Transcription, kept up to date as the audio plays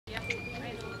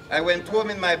I went home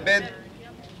in my bed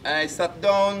and I sat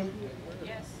down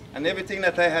and everything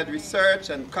that I had researched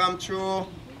and come through,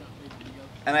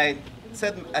 and I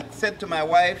said to my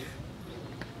wife,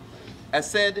 I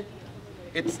said,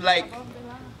 it's like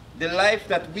the life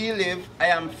that we live. I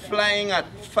am flying at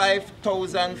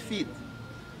 5,000 feet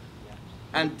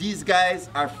and these guys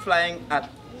are flying at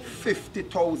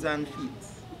 50,000 feet.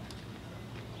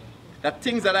 The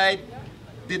things that I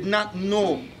did not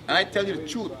know, and I tell you the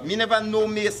truth, me never know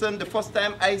Mason. The first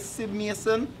time I see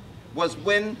Mason was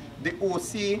when the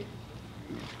OC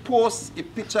posts a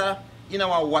picture in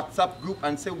our WhatsApp group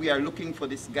and say we are looking for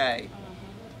this guy.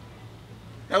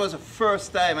 That was the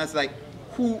first time I was like,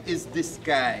 who is this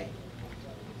guy?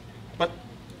 But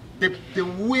the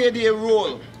way they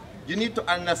roll, you need to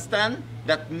understand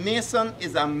that Mason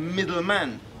is a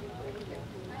middleman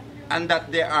and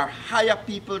that there are higher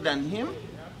people than him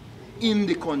in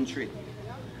the country.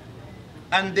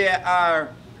 And there are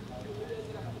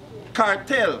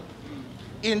cartels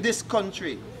in this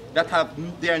country that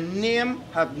have their name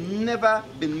have never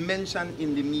been mentioned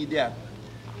in the media.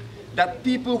 That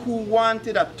people who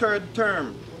wanted a third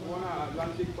term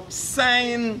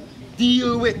sign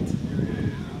deal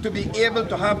with to be able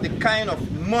to have the kind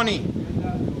of money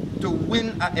to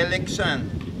win an election.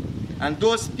 And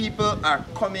those people are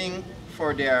coming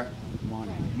for their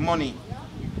money.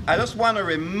 I just want to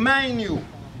remind you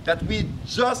that we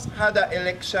just had an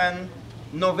election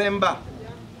November.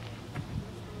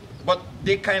 But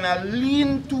they kind of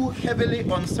lean too heavily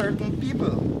on certain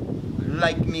people,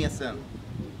 like Mason.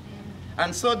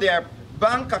 And so their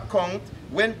bank account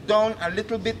went down a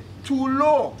little bit too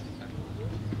low.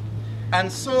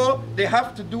 And so they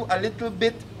have to do a little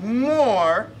bit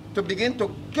more to begin to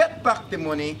get back the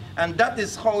money, and that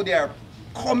is how they are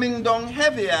coming down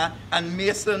heavier and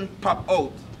Mason pop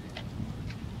out.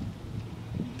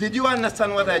 Did you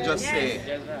understand what I just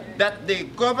said? That the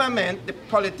government, the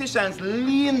politicians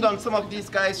leaned on some of these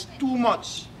guys too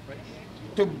much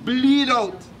to bleed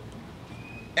out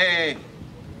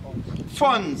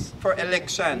funds for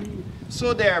election.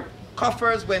 So their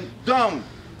coffers went down.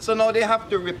 So now they have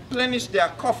to replenish their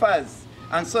coffers.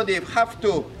 And so they have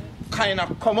to kind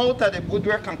of come out of the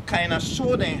woodwork and kind of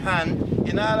show their hand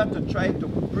in order to try to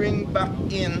bring back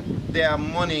in their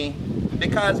money.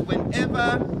 Because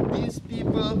whenever these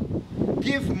people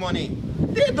give money,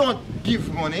 they don't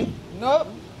give money. No.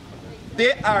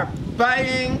 They are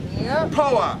buying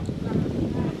power.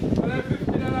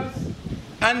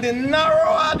 And the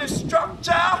narrower the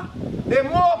structure, the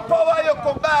more power you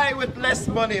could buy with less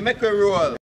money. Make a roll.